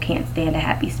soul can't stand a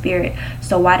happy spirit.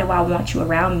 So why do I want you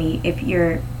around me if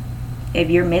you're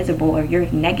miserable or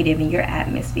you're negative in your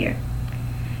atmosphere?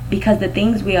 Because the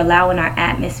things we allow in our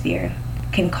atmosphere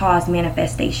can cause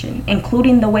manifestation,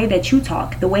 including the way that you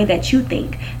talk, the way that you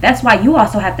think. That's why you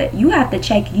also have to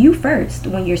check you first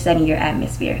when you're setting your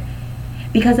atmosphere.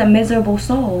 Because a miserable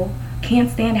soul can't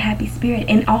stand a happy spirit.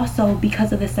 And also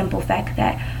because of the simple fact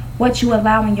that what you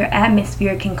allow in your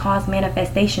atmosphere can cause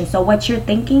manifestation. So what you're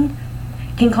thinking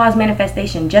can cause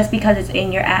manifestation. Just because it's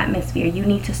in your atmosphere, you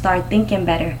need to start thinking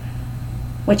better.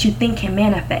 What you think can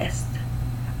manifest.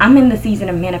 I'm in the season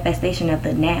of manifestation of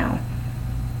the now.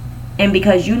 And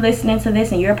because you listening to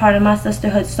this and you're a part of my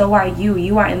sisterhood, so are you.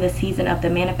 You are in the season of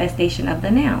the manifestation of the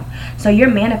now. So you're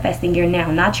manifesting your now,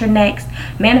 not your next.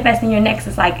 Manifesting your next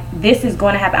is like, this is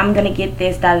going to happen. I'm going to get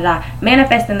this, da da da.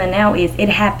 Manifesting the now is, it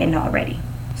happened already.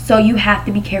 So you have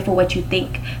to be careful what you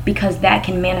think, because that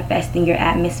can manifest in your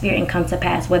atmosphere and come to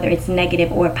pass, whether it's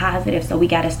negative or positive. So we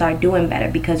got to start doing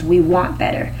better because we want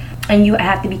better. And you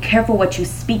have to be careful what you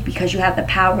speak, because you have the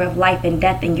power of life and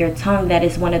death in your tongue. That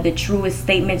is one of the truest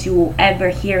statements you will ever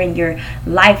hear in your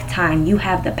lifetime. You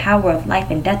have the power of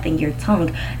life and death in your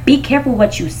tongue. Be careful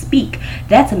what you speak.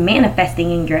 That's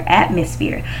manifesting in your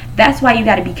atmosphere. That's why you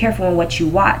got to be careful in what you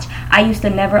watch. I used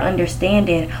to never understand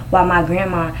it why my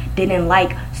grandma didn't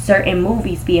like certain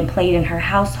movies being played in her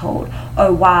household,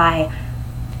 or why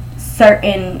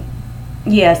certain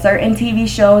TV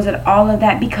shows and all of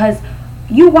that, because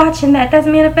you watching that's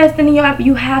manifesting in your.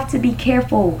 You have to be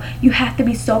careful. You have to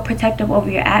be so protective over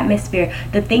your atmosphere.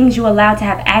 The things you allow to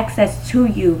have access to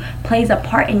you plays a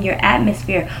part in your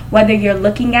atmosphere. Whether you're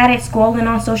looking at it, scrolling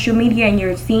on social media and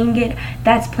you're seeing it,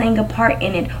 that's playing a part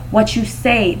in it. What you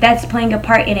say, that's playing a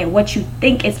part in it. What you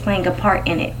think is playing a part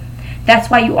in it. That's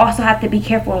why you also have to be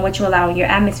careful in what you allow in your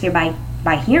atmosphere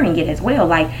by hearing it as well.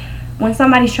 Like when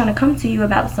somebody's trying to come to you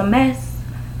about some mess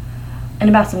and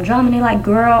about some drama, and they're like,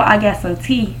 girl, I got some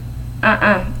tea.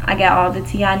 I got all the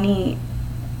tea I need.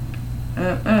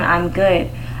 I'm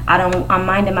good. I'm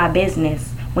minding my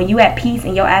business. When you at peace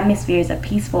and your atmosphere is a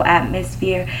peaceful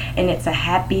atmosphere and it's a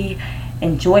happy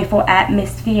and joyful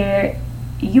atmosphere,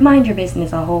 you mind your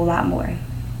business a whole lot more.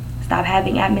 Stop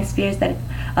having atmospheres that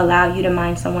allow you to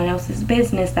mind someone else's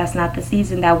business. That's not the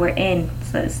season that we're in.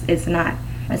 So it's not.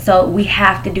 So we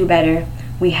have to do better.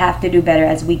 We have to do better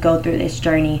as we go through this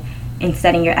journey in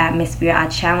setting your atmosphere. I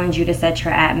challenge you to set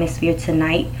your atmosphere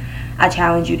tonight. I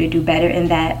challenge you to do better in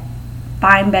that.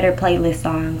 Find better playlist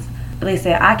songs.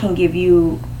 Listen, I can give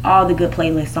you all the good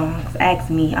playlist songs. Ask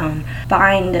me.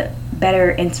 Find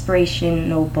better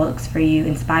inspirational books for you,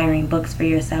 inspiring books for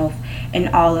yourself, and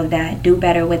all of that. Do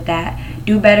better with that.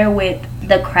 Do better with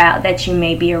the crowd that you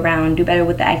may be around. Do better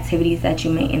with the activities that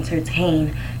you may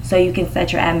entertain, so you can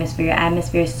set your atmosphere. Your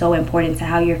atmosphere is so important to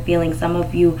how you're feeling. Some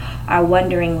of you are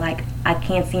wondering, like, I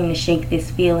can't seem to shake this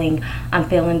feeling. I'm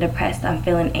feeling depressed. I'm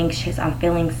feeling anxious. I'm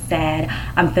feeling sad.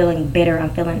 I'm feeling bitter.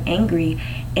 I'm feeling angry.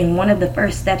 And one of the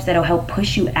first steps that'll help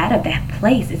push you out of that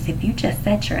place is if you just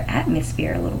set your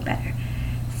atmosphere a little better.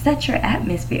 Set your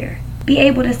atmosphere. Be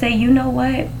able to say, you know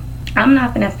what? I'm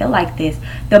not going to feel like this.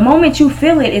 The moment you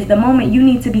feel it is the moment you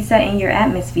need to be setting your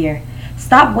atmosphere.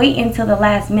 Stop waiting till the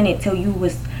last minute, till you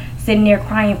was sitting there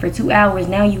crying for 2 hours.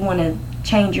 Now you want to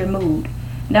change your mood.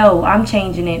 No, I'm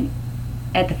changing it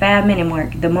at the 5-minute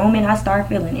mark. The moment I start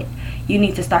feeling it, you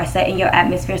need to start setting your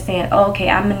atmosphere, saying, oh, okay,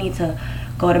 I'm going to need to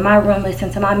go to my room,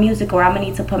 listen to my music, or I'm going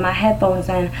to need to put my headphones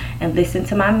on and listen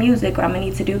to my music, or I'm going to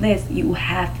need to do this. You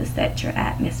have to set your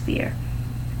atmosphere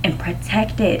and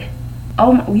protect it.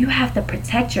 Oh, you have to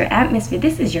protect your atmosphere.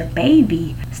 This is your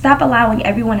baby. Stop allowing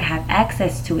everyone to have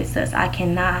access to it, sis. I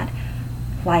cannot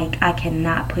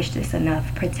push this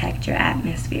enough. Protect your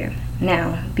atmosphere.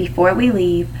 Now, before we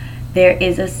leave, there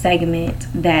is a segment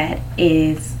that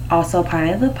is also part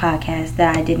of the podcast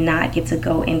that I did not get to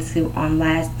go into on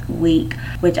last week,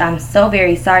 which I'm so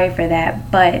very sorry for that.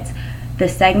 But the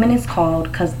segment is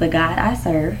called "'Cause the God I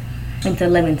Serve into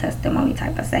living testimony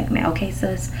type of segment. Okay,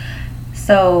 sis?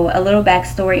 So a little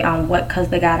backstory on what Cuz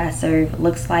the God I Serve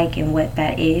looks like and what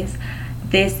that is.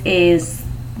 This is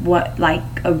what like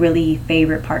a really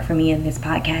favorite part for me in this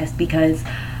podcast, because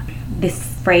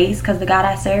this phrase, Cuz the God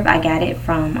I Serve, I got it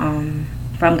from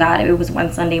God. It was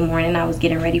one Sunday morning. I was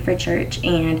getting ready for church,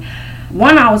 and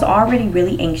I was already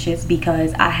really anxious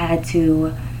because I had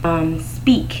to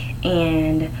speak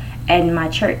and in my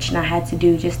church, and I had to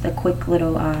do just a quick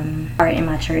little part in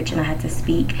my church, and I had to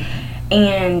speak.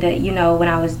 And when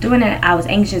I was doing it, I was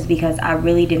anxious because I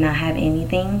really did not have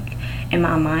anything in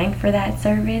my mind for that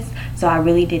service, so I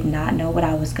really did not know what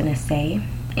I was gonna say.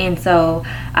 And so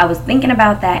I was thinking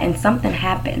about that, and something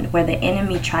happened where the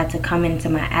enemy tried to come into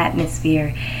my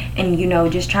atmosphere and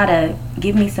just try to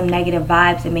give me some negative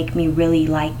vibes and make me really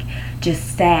like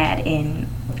just sad and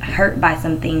hurt by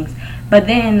some things. But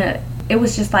then it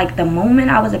was just like the moment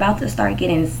I was about to start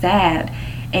getting sad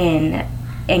and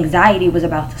anxiety was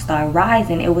about to start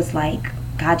rising, it was like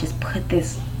God just put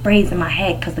this phrase in my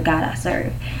head, Cuz the God I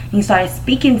serve. And he started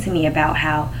speaking to me about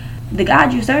how the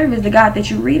God you serve is the God that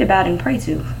you read about and pray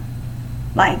to.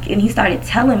 And he started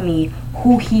telling me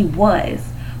who he was,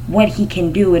 what he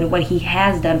can do, and what he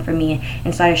has done for me,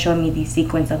 and started showing me these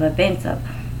sequence of events of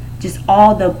just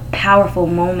all the powerful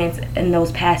moments in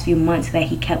those past few months that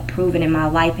he kept proving in my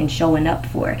life and showing up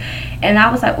for. And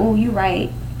I was like, oh, you're right.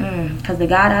 Because the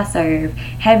God I serve,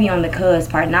 heavy on the cuz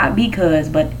part, not because,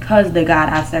 but because the God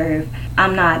I serve,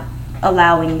 I'm not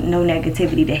allowing no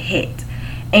negativity to hit.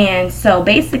 And so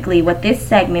basically what this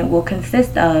segment will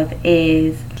consist of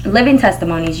is living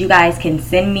testimonies. You guys can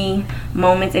send me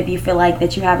moments if you feel like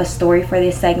that you have a story for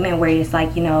this segment where it's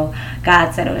like,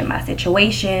 God settled in my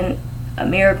situation, a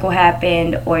miracle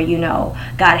happened, or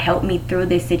God helped me through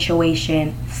this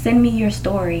situation. Send me your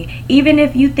story. Even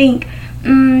if you think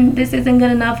this isn't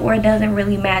good enough or it doesn't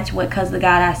really match what Cuz the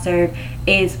God I Serve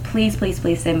is, please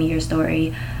send me your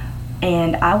story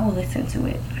and I will listen to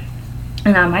it.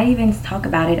 And I might even talk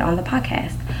about it on the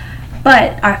podcast.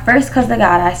 But our first Cuz the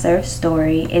God I Serve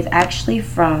story is actually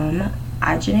from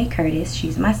Ajane Curtis.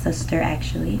 She's my sister,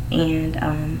 actually.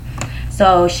 And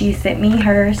so she sent me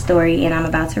her story, and I'm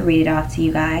about to read it off to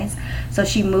you guys. So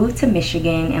she moved to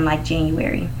Michigan in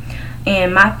January.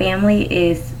 And my family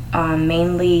is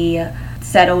mainly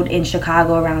settled in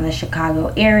Chicago, around the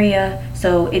Chicago area.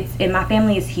 So my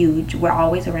family is huge. We're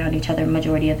always around each other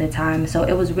majority of the time. So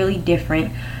it was really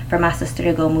different for my sister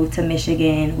to go move to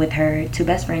Michigan with her two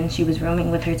best friends. She was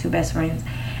rooming with her two best friends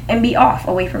and be off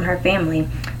away from her family.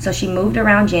 So she moved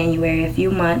around January, a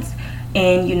few months.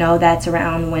 And that's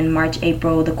around when March,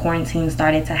 April, the quarantine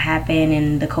started to happen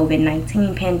and the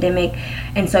COVID-19 pandemic.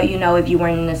 And so, if you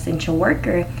weren't an essential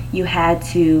worker, you had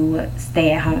to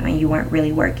stay at home and you weren't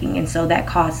really working. And so that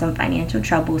caused some financial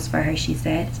troubles for her, she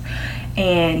says.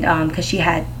 And because she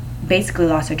had basically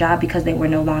lost her job because they were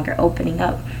no longer opening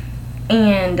up.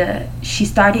 And she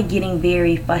started getting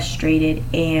very frustrated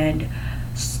and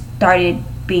started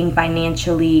being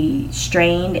financially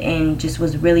strained and just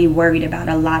was really worried about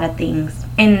a lot of things.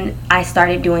 And I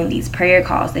started doing these prayer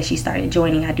calls that she started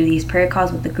joining. I do these prayer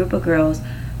calls with a group of girls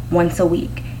once a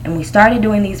week. And we started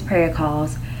doing these prayer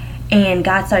calls, and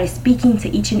God started speaking to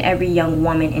each and every young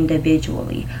woman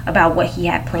individually about what he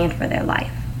had planned for their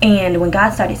life. And when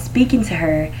God started speaking to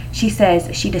her, she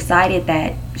says she decided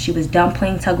that she was done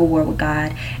playing tug of war with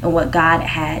God and what God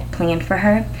had planned for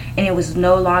her. And it was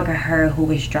no longer her who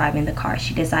was driving the car.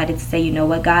 She decided to say, you know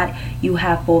what, God, you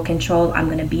have full control. I'm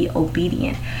going to be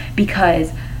obedient,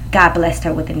 because God blessed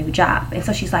her with a new job. And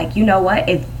so she's like, you know what,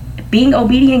 if being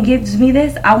obedient gives me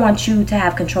this, I want you to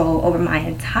have control over my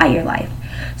entire life.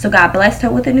 So God blessed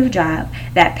her with a new job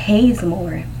that pays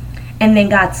more. And then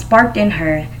God sparked in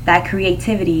her that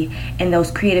creativity and those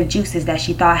creative juices that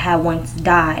she thought had once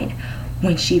died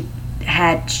when she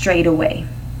had strayed away.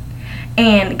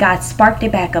 And God sparked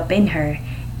it back up in her.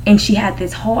 And she had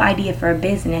this whole idea for a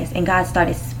business. And God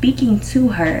started speaking to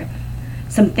her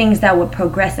some things that would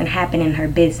progress and happen in her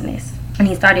business. And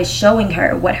he started showing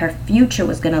her what her future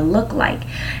was going to look like.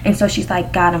 And so she's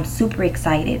like, God, I'm super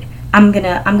excited. I'm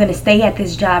gonna stay at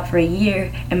this job for a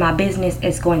year, and my business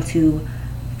is going to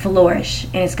flourish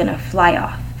and it's gonna fly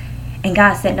off. And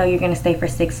God said, no, you're gonna stay for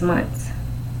 6 months.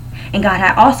 And God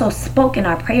had also spoken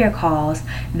our prayer calls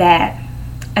that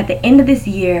at the end of this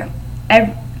year,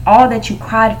 all that you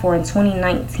cried for in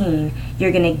 2019,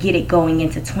 you're gonna get it going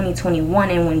into 2021.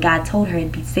 And when God told her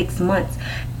it'd be 6 months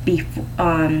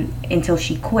until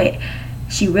she quit,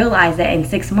 she realized that in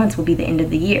 6 months would be the end of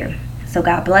the year. So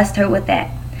God blessed her with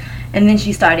that. And then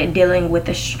she started dealing with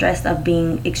the stress of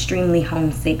being extremely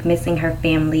homesick, missing her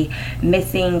family,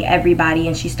 missing everybody.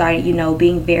 And she started,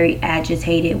 being very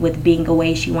agitated with being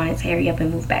away. She wanted to hurry up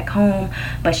and move back home,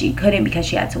 but she couldn't because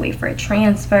she had to wait for a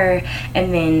transfer.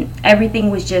 And then everything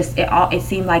was just, it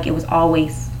seemed like it was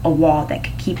always a wall that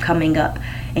could keep coming up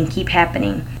and keep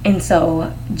happening. And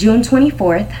so June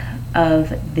 24th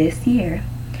of this year,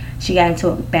 she got into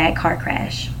a bad car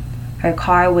crash. Her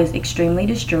car was extremely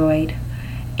destroyed,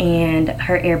 and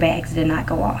her airbags did not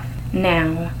go off.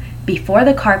 Now, before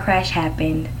the car crash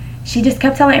happened, she just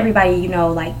kept telling everybody,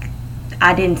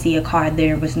 I didn't see a car.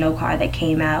 There was no car that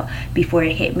came out before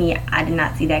it hit me. I did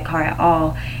not see that car at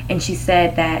all. And she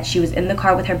said that she was in the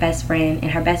car with her best friend,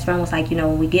 and her best friend was like,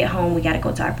 when we get home, we got to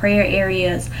go to our prayer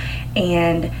areas.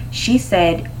 And she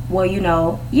said, well,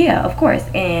 yeah, of course.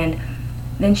 And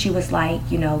then she was like,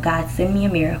 God, send me a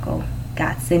miracle.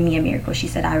 God, send me a miracle. She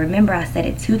said, I remember I said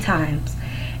it 2 times.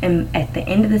 And at the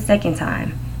end of the second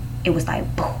time, it was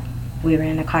like, boom, we were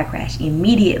in a car crash.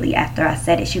 Immediately after I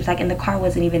said it, she was like, and the car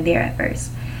wasn't even there at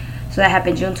first. So that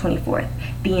happened June 24th.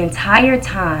 The entire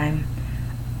time,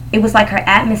 it was like her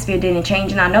atmosphere didn't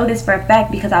change. And I know this for a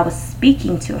fact because I was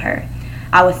speaking to her.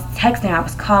 I was texting her, I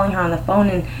was calling her on the phone,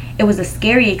 and it was a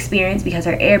scary experience because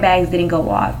her airbags didn't go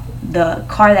off. The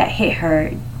car that hit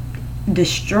her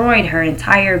destroyed her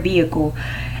entire vehicle,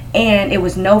 and it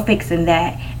was no fixing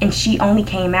that. And she only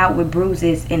came out with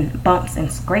bruises and bumps and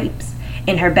scrapes,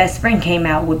 and her best friend came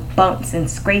out with bumps and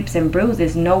scrapes and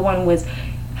bruises. No one was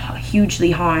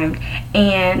hugely harmed,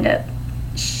 and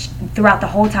throughout the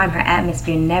whole time her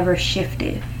atmosphere never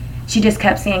shifted. She just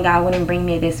kept saying God wouldn't bring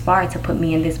me this far to put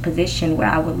me in this position where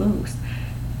I would lose.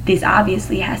 This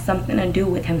obviously has something to do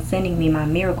with him sending me my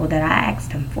miracle that I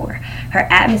asked him for. Her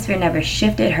atmosphere never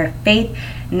shifted. Her faith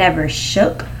never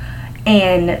shook.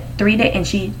 And 3 days,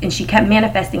 and she kept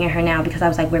manifesting in her now, because I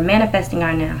was like, we're manifesting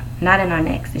our now, not in our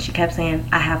next. And she kept saying,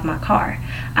 I have my car.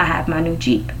 I have my new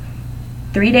Jeep.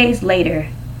 3 days later,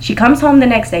 she comes home the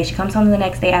next day. She comes home the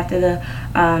next day after the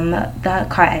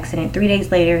car accident. 3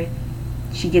 days later,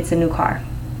 she gets a new car,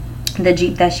 the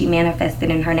Jeep that she manifested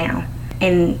in her now.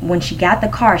 And when she got the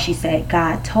car, she said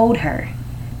God told her,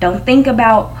 don't think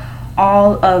about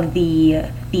all of the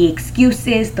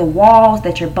excuses, the walls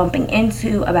that you're bumping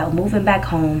into about moving back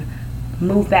home.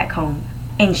 Move back home.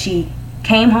 And she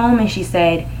came home and she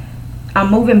said,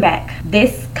 I'm moving back.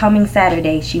 This coming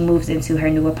Saturday, she moves into her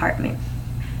new apartment.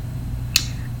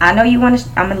 I know you want to,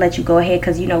 I'm going to let you go ahead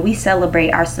because, we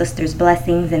celebrate our sisters'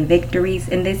 blessings and victories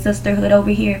in this sisterhood over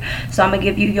here. So I'm going to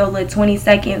give you your little 20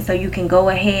 seconds so you can go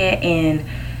ahead and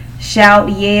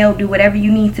shout, yell, do whatever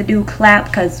you need to do, clap,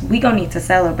 because we going to need to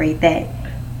celebrate that.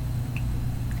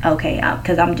 Okay,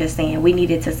 because I'm just saying we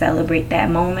needed to celebrate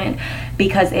that moment,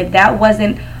 because if that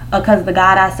wasn't because the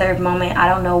God I serve moment, I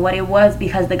don't know what it was,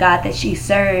 because the God that she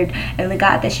served and the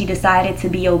God that she decided to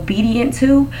be obedient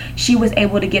to, she was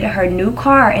able to get her new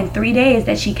car in 3 days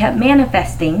that she kept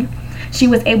manifesting. She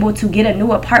was able to get a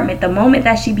new apartment the moment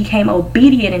that she became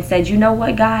obedient and said, you know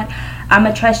what, God, I'm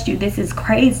going to trust you. This is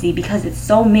crazy because it's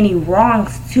so many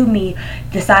wrongs to me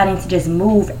deciding to just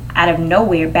move out of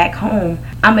nowhere back home.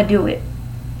 I'm going to do it.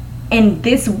 And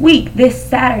this week, this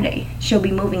Saturday, she'll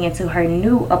be moving into her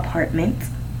new apartment.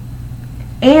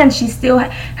 And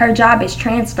her job is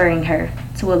transferring her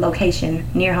to a location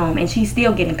near home, and she's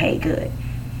still getting paid good.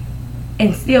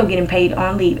 And still getting paid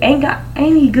on leave. Ain't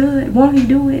he good? Won't he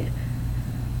do it?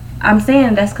 I'm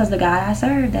saying that's because the God I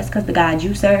serve. That's because the God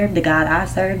you serve, the God I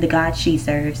serve, the God she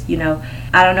serves.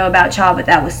 I don't know about y'all, but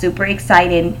that was super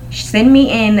exciting. Send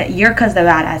me in your because the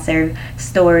God I serve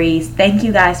stories. Thank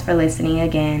you guys for listening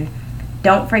again.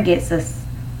 Don't forget, sis,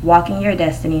 walking your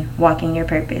destiny, walking your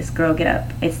purpose. Girl, get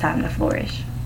up. It's time to flourish.